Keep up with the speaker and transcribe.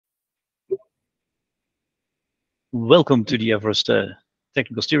Welcome to the EVerest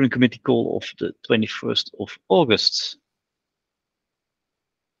Technical Steering Committee call of the 21st of August.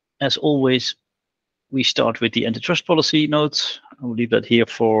 As always, we start with the antitrust policy notes. I will leave that here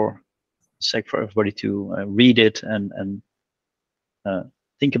for a sec for everybody to read it and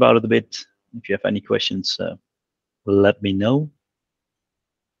think about it a bit. If you have any questions, let me know.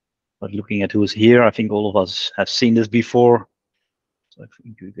 But looking at who's here, I think all of us have seen this before, so I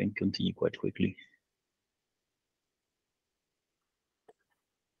think we can continue quite quickly.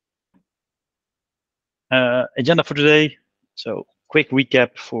 Agenda for today. So quick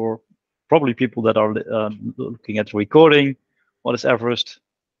recap for probably people that are looking at the recording. What is EVerest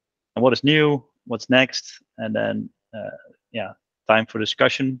and what is new? What's next? And then, yeah, time for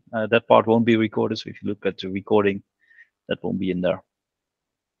discussion. That part won't be recorded. So if you look at the recording, that won't be in there.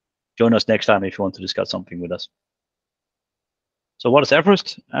 Join us next time if you want to discuss something with us. So what is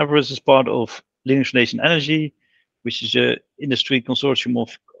EVerest? EVerest is part of Linux Foundation Energy, which is an industry consortium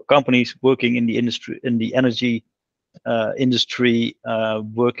of companies working in the industry, in the energy industry,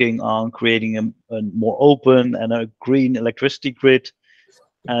 working on creating a more open and a green electricity grid.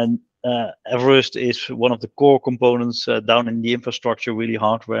 And EVerest is one of the core components down in the infrastructure, really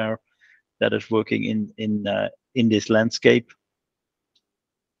hardware that is working in this landscape.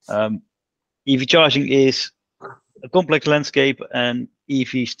 EV charging is a complex landscape, and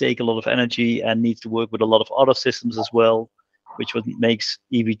EVs take a lot of energy and needs to work with a lot of other systems as well, which what makes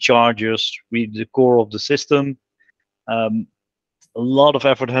EV chargers really the core of the system. A lot of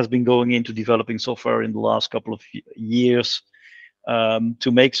effort has been going into developing software in the last couple of years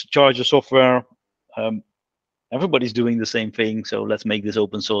to make charger software. Everybody's doing the same thing, so let's make this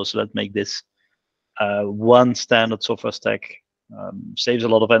open source. Let's make this one standard software stack. Saves a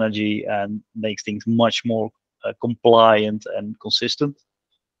lot of energy and makes things much more compliant and consistent.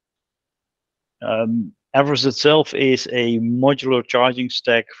 EVerest itself is a modular charging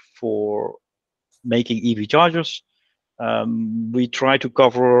stack for making EV chargers. We try to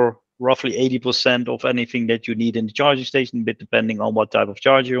cover roughly 80% of anything that you need in the charging station, a bit depending on what type of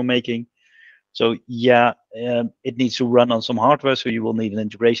charger you're making. So yeah, it needs to run on some hardware, so you will need an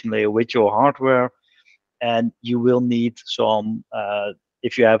integration layer with your hardware, and you will need some,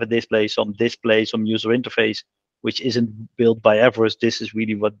 if you have a display, some user interface, which isn't built by EVerest. This is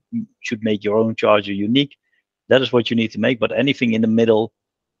really what should make your own charger unique. That is what you need to make, but anything in the middle,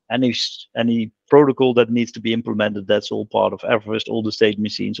 any protocol that needs to be implemented, that's all part of EVerest, all the state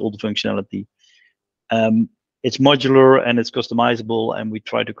machines, all the functionality. It's modular and it's customizable, and we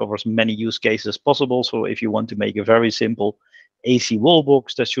try to cover as many use cases as possible. So if you want to make a very simple AC wall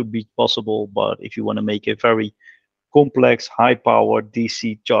box, that should be possible. But if you want to make a very complex, high-power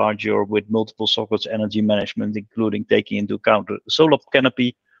DC charger with multiple sockets, energy management, including taking into account the solar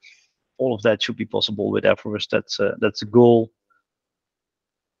canopy, all of that should be possible with EVerest. That's the goal.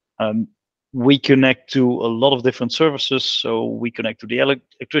 We connect to a lot of different services. So we connect to the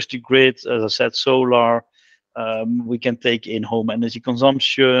electricity grid, as I said, solar. We can take in home energy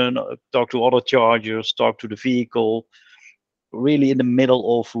consumption, talk to other chargers, talk to the vehicle, really in the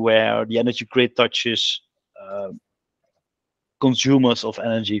middle of where the energy grid touches consumers of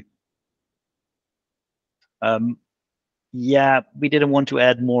energy. Yeah, we didn't want to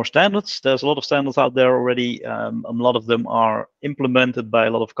add more standards. There's a lot of standards out there already. A lot of them are implemented by a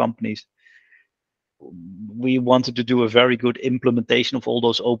lot of companies. We wanted to do a very good implementation of all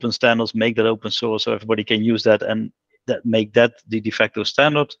those open standards, make that open source so everybody can use that, and make that the de facto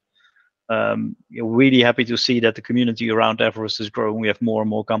standard. You're really happy to see that the community around EVerest is growing. We have more and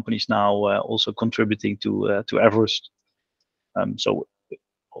more companies now also contributing to EVerest. So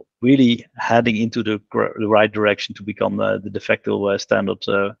really heading into the right direction to become the de facto standard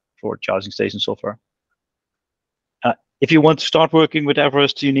for charging station software. If you want to start working with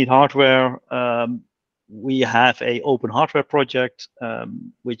EVerest, you need hardware. We have an open hardware project,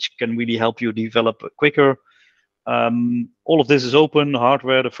 which can really help you develop quicker. All of this is open,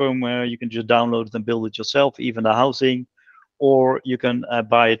 hardware, the firmware. You can just download it and build it yourself, even the housing, or you can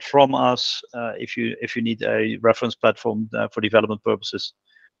buy it from us if you need a reference platform for development purposes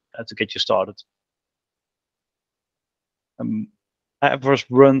to get you started. EVerest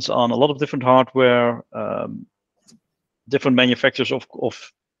runs on a lot of different hardware, different manufacturers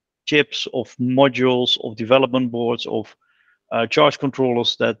of chips, of modules, of development boards, of charge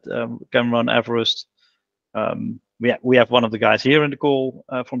controllers that can run EVerest. We have one of the guys here in the call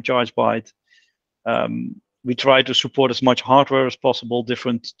from ChargeByte. We try to support as much hardware as possible,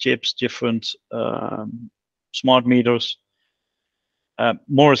 different chips, different smart meters.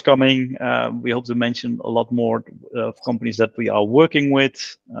 More is coming. We hope to mention a lot more companies that we are working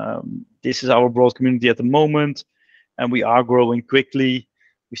with. This is our broad community at the moment. and we are growing quickly.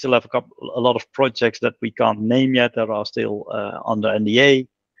 We still have a lot of projects that we can't name yet that are still under NDA,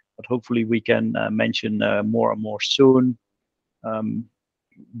 but hopefully we can mention more and more soon.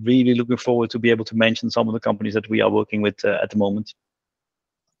 Really looking forward to be able to mention some of the companies that we are working with at the moment.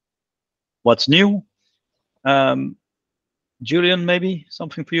 What's new? Julian, maybe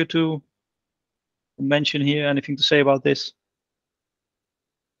something for you to mention here? Anything to say about this?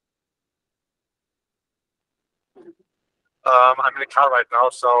 I'm in the car right now,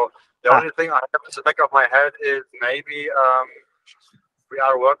 so the only thing I have in the back of my head is maybe we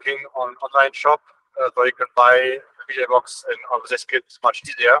are working on online shop, so you can buy BelayBox and on this kit much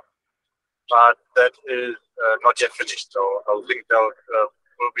easier. But that is not yet finished, so I think there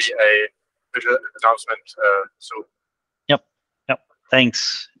will be a visual announcement soon. Yep.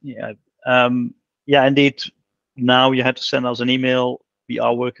 Thanks. Yeah. Yeah, indeed. Now you have to send us an email. We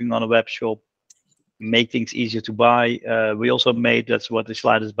are working on a web shop. Make things easier to buy. We also made, that's what the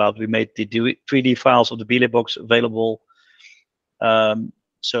slide is about, we made the 3D files of the BelayBox available.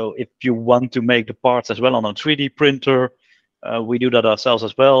 So if you want to make the parts as well on a 3D printer, we do that ourselves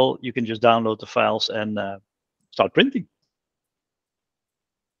as well. You can just download the files and start printing.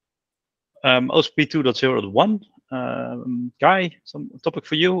 OCP 2.0.1. Guy, some topic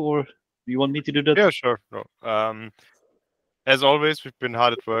for you, or do you want me to do that? Yeah, sure. No. As always, we've been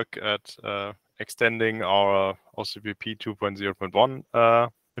hard at work at extending our OCPP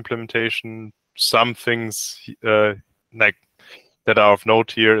 2.0.1 implementation. Some things like that are of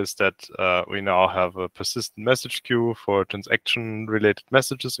note here is that we now have a persistent message queue for transaction-related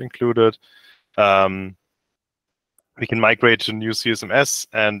messages included. We can migrate to new CSMS,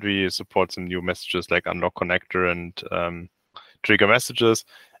 and we support some new messages like unlock connector and trigger messages.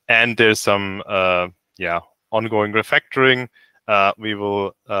 And there's some ongoing refactoring. We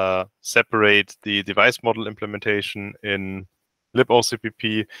will separate the device model implementation in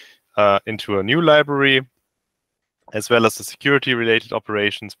libocpp into a new library, as well as the security-related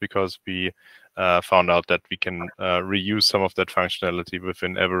operations, because we found out that we can reuse some of that functionality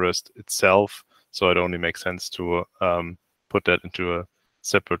within EVerest itself. So it only makes sense to put that into a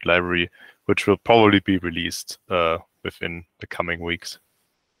separate library, which will probably be released within the coming weeks.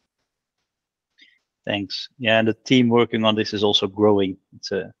 Thanks. Yeah, and the team working on this is also growing.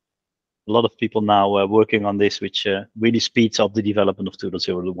 It's a lot of people now working on this, which really speeds up the development of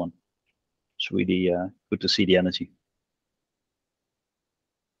 2.0.1. It's really good to see the energy.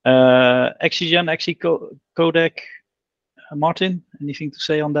 EXIGen, codec. Martin, anything to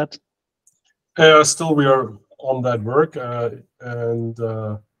say on that? Still, we are on that work, and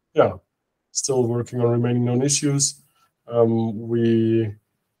yeah, still working on remaining known issues. We're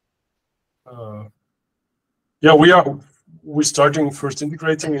starting first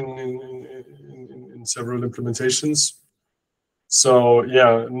integrating in several implementations. So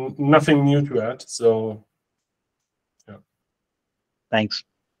yeah, nothing new to add. So yeah. Thanks.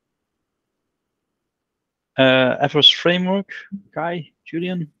 EVerest Framework, Kai,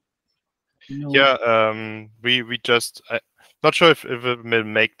 Julian. Yeah, we just not sure if it will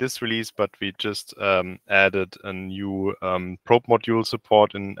make this release, but we just added a new ProbeModule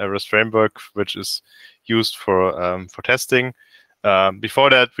support in EVerest Framework, which is used for testing.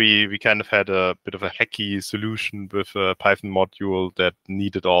 Before that, we kind of had a bit of a hacky solution with a Python module that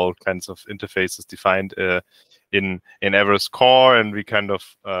needed all kinds of interfaces defined in EVerest Core, and we kind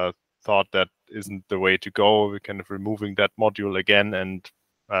of thought that isn't the way to go. We're kind of removing that module again and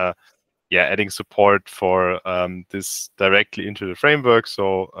adding support for this directly into the framework,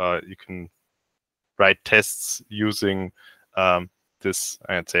 so you can write tests using this,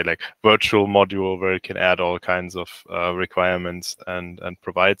 I'd say, like virtual module where you can add all kinds of requirements and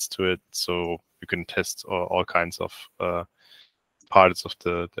provides to it, so you can test all kinds of parts of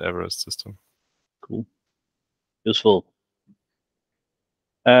the EVerest system. Cool, useful.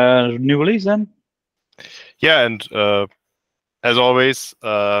 New release then? Yeah, and as always,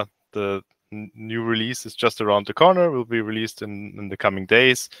 the new release is just around the corner. Will be released in the coming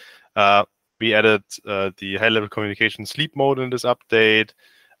days. We added the high-level communication sleep mode in this update.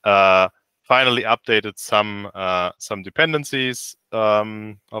 Finally updated some dependencies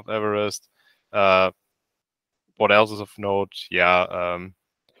of EVerest. What else is of note? Yeah,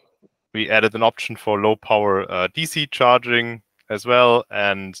 we added an option for low-power DC charging as well,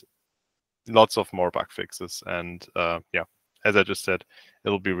 and lots of more bug fixes. And yeah, as I just said,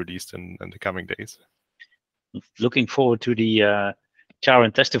 it'll be released in the coming days. Looking forward to the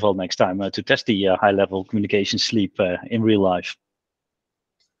Charen Festival next time to test the high-level communication sleep in real life.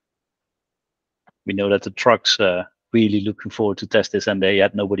 We know that the trucks really looking forward to test this, and they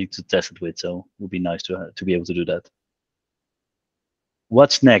had nobody to test it with, so it would be nice to be able to do that.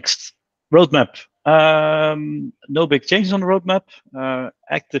 What's next? Roadmap. No big changes on the roadmap.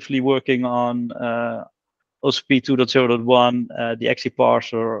 Actively working on OCP 2.0.1, the XE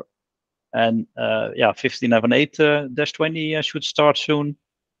parser, and yeah, 15.11.8-20 should start soon.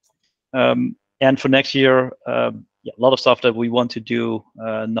 And for next year, yeah, a lot of stuff that we want to do.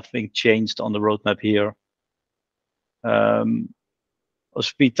 Nothing changed on the roadmap here.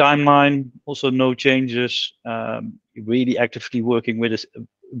 OCP timeline, also no changes. Really actively working with a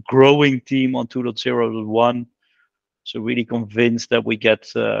growing team on 2.0.1. So really convinced that we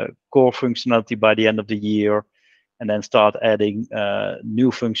get core functionality by the end of the year, and then start adding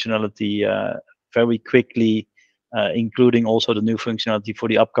new functionality very quickly, including also the new functionality for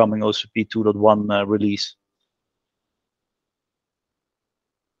the upcoming OCP 2.1 release.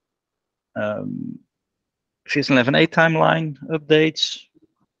 15.11.8 timeline updates.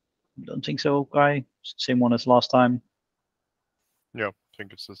 Don't think so, Kai. Same one as last time. Yeah, I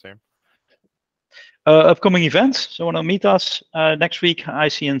think it's the same. Upcoming events. So want to meet us next week,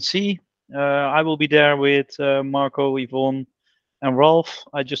 ICNC. I will be there with Marco, Yvonne, and Ralph.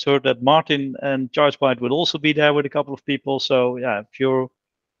 I just heard that Martin and ChargeByte will also be there with a couple of people. So yeah, if you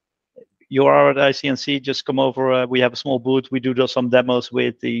are at ICNC, just come over. We have a small booth. We do some demos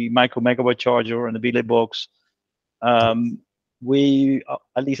with the micro megawatt charger and the BelayBox. We,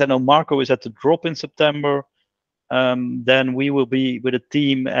 at least I know Marco is at the drop in September. Then we will be with a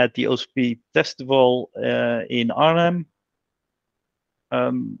team at the OCP Festival in Arnhem.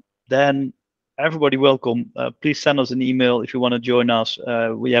 Then everybody welcome. Please send us an email if you want to join us.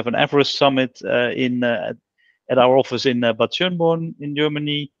 We have an EVerest Summit at our office in Bad Schönborn in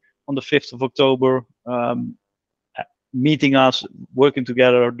Germany on the 5th of October. Meeting us, working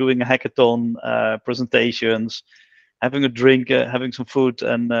together, doing a hackathon, presentations, having a drink, having some food,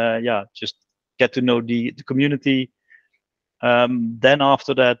 and yeah, just get to know the community. Then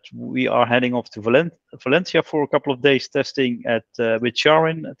after that, we are heading off to Valencia for a couple of days testing with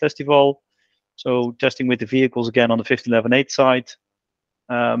Sharon at Festival. So testing with the vehicles again on the 15.11.8 side.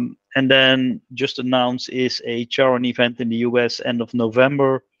 And then just announced is a Charon event in the US end of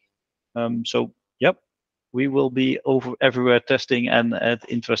November. So yep, we will be over everywhere testing and at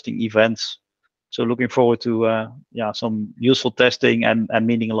interesting events. So looking forward to yeah, some useful testing and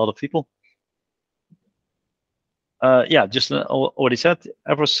meeting a lot of people. Yeah, just already said,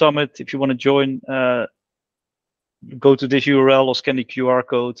 EVerest Summit. If you want to join, go to this URL or scan the QR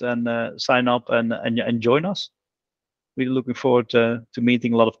code and sign up and join us. Really looking forward to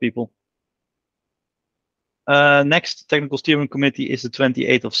meeting a lot of people. Next technical steering committee is the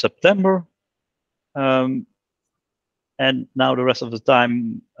 28th of September. And now the rest of the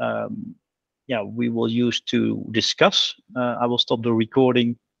time, yeah, we will use to discuss. I will stop the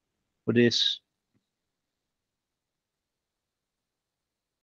recording for this.